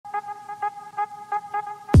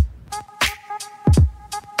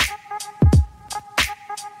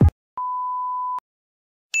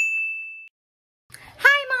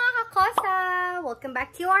welcome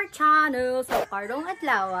back to our channel. So, karong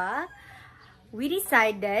adlaw, we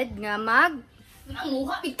decided nga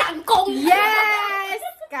manguha big kangkong. Yes!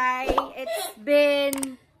 Kay, it's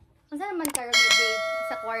been, ano naman karong day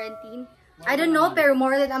sa quarantine? I don't know, pero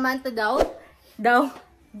more than a month daw.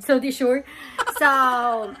 So, di sure. So,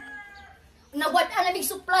 nawad na namig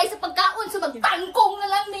supply sa pagkaon, so magtangkong na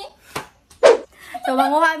lang ni. So,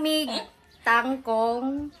 manguha mig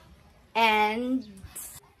tangkong and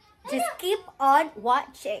just keep on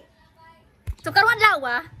watching. So, karong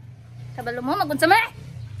adlaw, kabalo mo magunsa mo.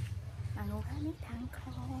 Manguha mig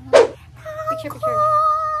tangkong. Picture.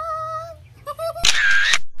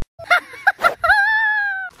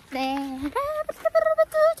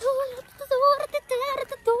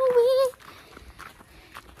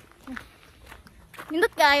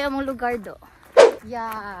 Nindot kaya mong lugar do.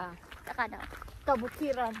 Yeah. Taka na.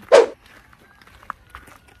 Kabukiran.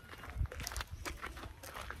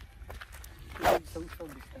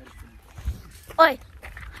 Oy!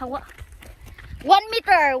 Hawa. 1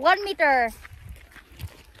 meter.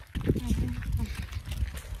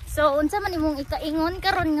 So, unsa man imong ikaingon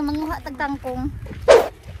karon nga manguha tag tangkong?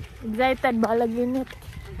 Excited balag unit.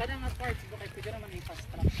 Ang kanang nga parts bukay pwede naman i-fast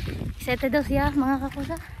track. Excited daw siya mga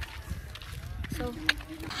kakosa. So,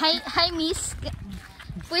 hi miss.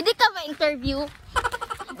 Pwede ka ba interview?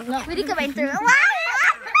 Pwede ka ba interview? Wow!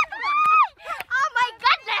 Oh my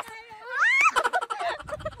goodness!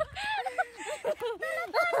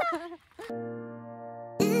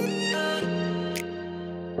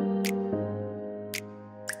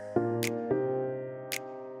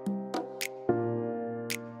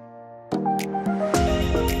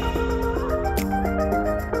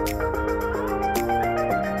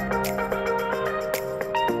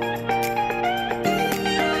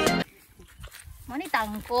 Mani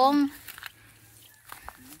tangkong.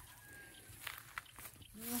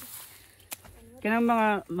 Kanang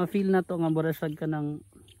mga ma-feel na to nga borasad ka ng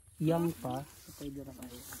young pa, pwede ra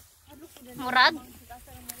kayo. Murag?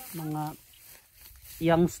 Mga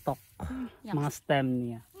young stock, Young. mga stem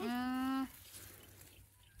niya.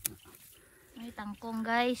 Mani tangkong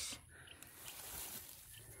guys.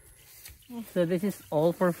 So this is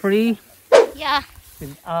all for free, Yeah.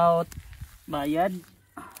 without bayad.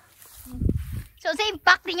 So sa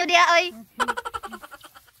impact ninyo diya oy.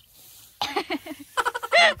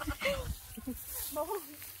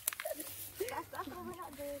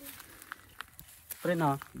 Pre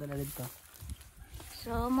no, dala dito.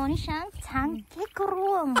 So mo ni siyang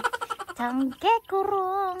tangkekurong.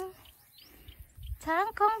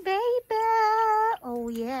 Tangkong baby. Oh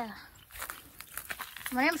yeah.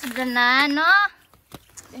 Mani masudran na no.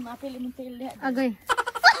 Ay mapili mo pili. Agay.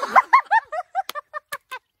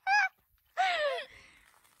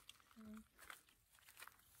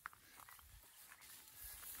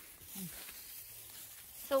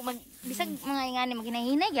 So bisag mga ingani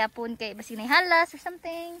maginahinay gyapon kay basig nay halas or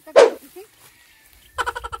something.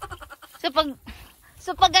 So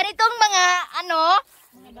pag ganitong mga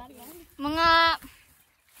mga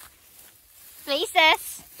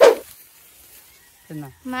places,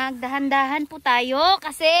 magdahan-dahan po tayo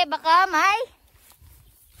kasi baka may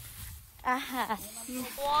ahas.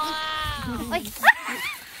 Wow. Oy.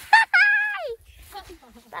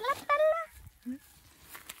 Tala.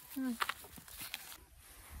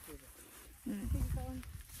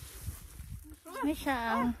 May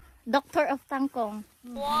siyang Doctor of Tangkong.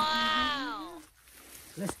 Wow!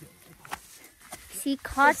 Let's go. Si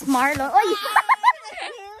Cos Marlo. Oy!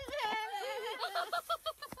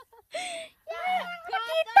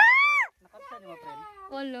 Nakita! Nakapsa ni mo friend.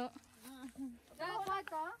 Wala.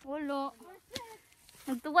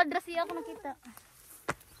 Nagtuwad ra siya ako nakita.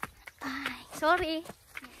 Ay, sorry.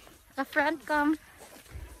 Naka-front cam.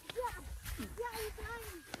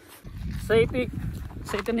 So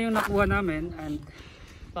ito na yung nakuha namin and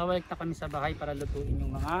pabalik na kami sa bahay para lutuin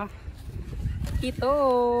yung mga ito.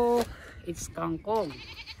 It's kangkong.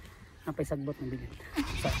 Napaisagbot ng bigat.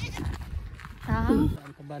 Saan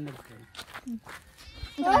tabanog ko?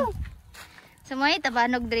 So may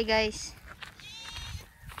tabanog dre guys.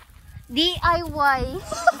 DIY.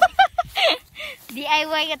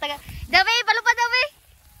 DIY ka taga. Dabi, palupad dabi.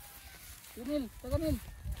 Taganil.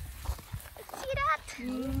 See that?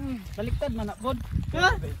 Baliktad man bod.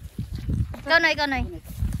 Ikaw na.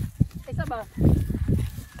 Isa ba?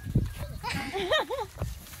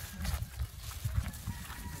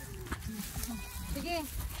 Sige.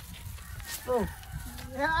 Oh.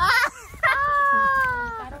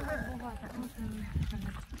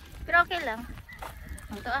 Pero okay lang.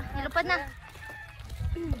 Ito nilupad na.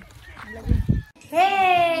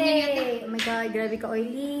 Hey! Oh my god, grabe ka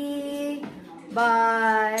oily.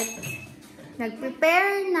 But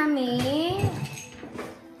Nag-prepare namin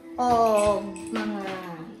of mga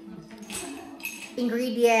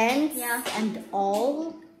ingredients and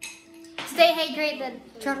all. Stay hydrated.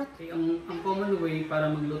 Charot. Okay, ang common way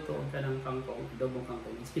para magluto ka ng kangkong, adobong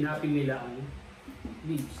kangkong, is kinapin nila ang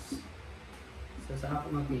leaves. So sa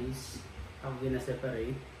ako ng case, ako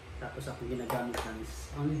gina-separate, tapos ako ginagamit lang is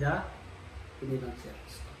only the kinilang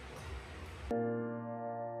shells.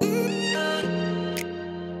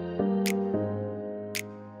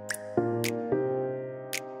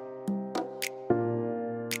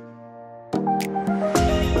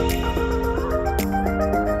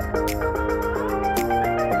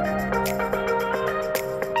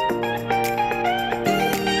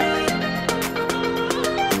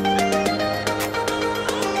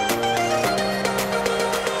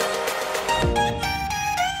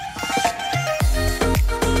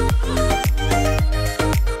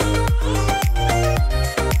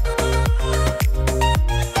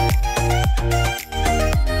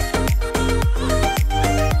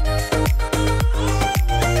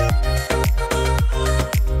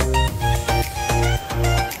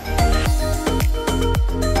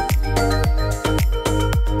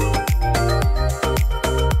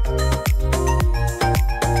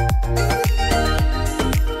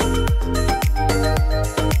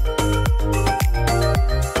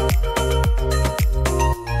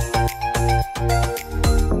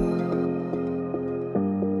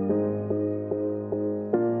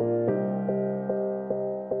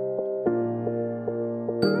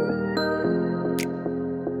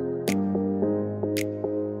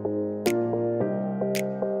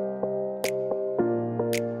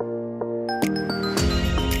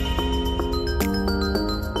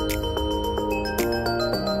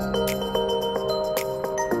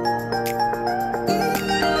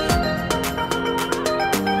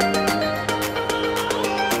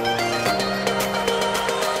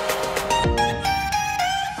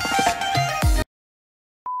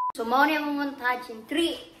 So, mao na yung montage in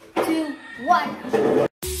 3, 2, 1.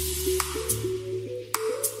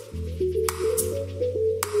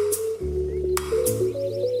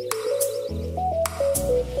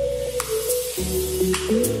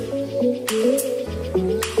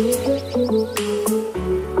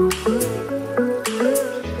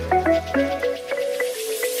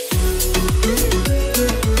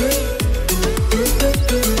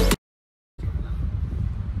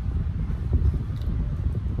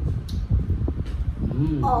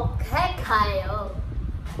 Okay kayo.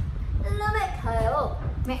 Lamig kayo.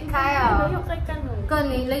 May kaya. Layo kay Kanon.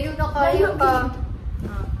 Kani, layo na kayo ka.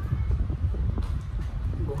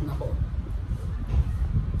 Buhok na ko.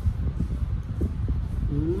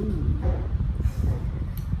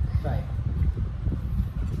 Right.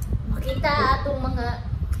 Makita atong mga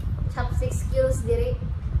chopstick skills diri.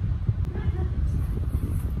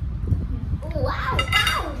 Oh, wow!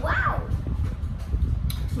 Wow! Wow!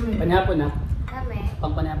 Panihapon na. Kami.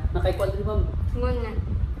 Pang panihapon. Nakaikual din ba? Ngunit.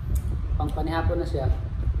 Pang panihapon na siya.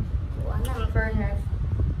 Wala. Ang furnace.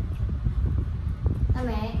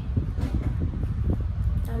 Kami.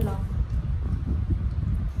 Ano?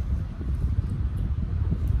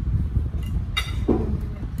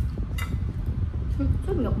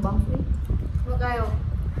 Sumiyok bang? Ano kayo?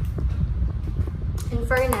 In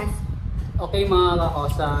fairness. Okay mga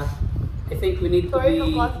kakosa, I think we need to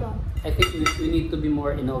we need to be more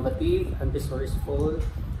innovative and resourceful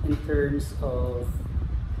in terms of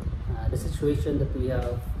the situation that we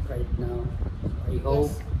have right now. I hope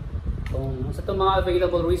kung sa itong mga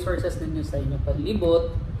available resources ninyo sa inyong palibot,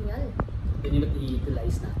 Yan. yun yung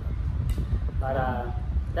i-utilize natin. Para,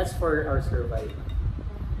 that's for our survival.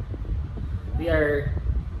 We are,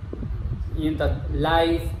 yung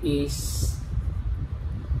life is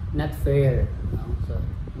not fair. No? So,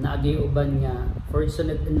 naagiuban nga,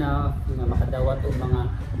 fortunate enough nga makadawat o mga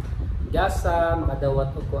gasa,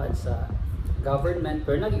 makadawat o kuan sa government,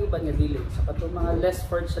 pero nagiuban nga dili. Sa katong mga less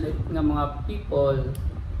fortunate nga mga people,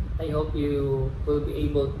 I hope you will be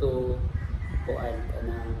able to kuan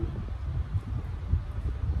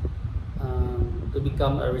to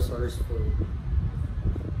become a resourceful.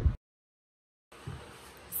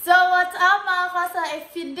 So what's up mga Kakosa?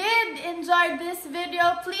 If you did enjoy this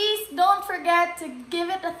video, please don't forget to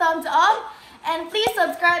give it a thumbs up and please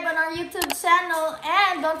subscribe on our YouTube channel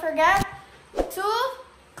and don't forget to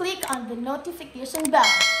click on the notification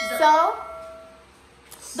bell. So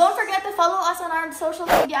don't forget to follow us on our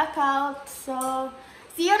social media accounts. So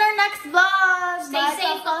see you in our next vlog. Stay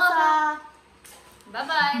safe, Kakosa.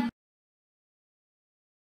 Bye-bye.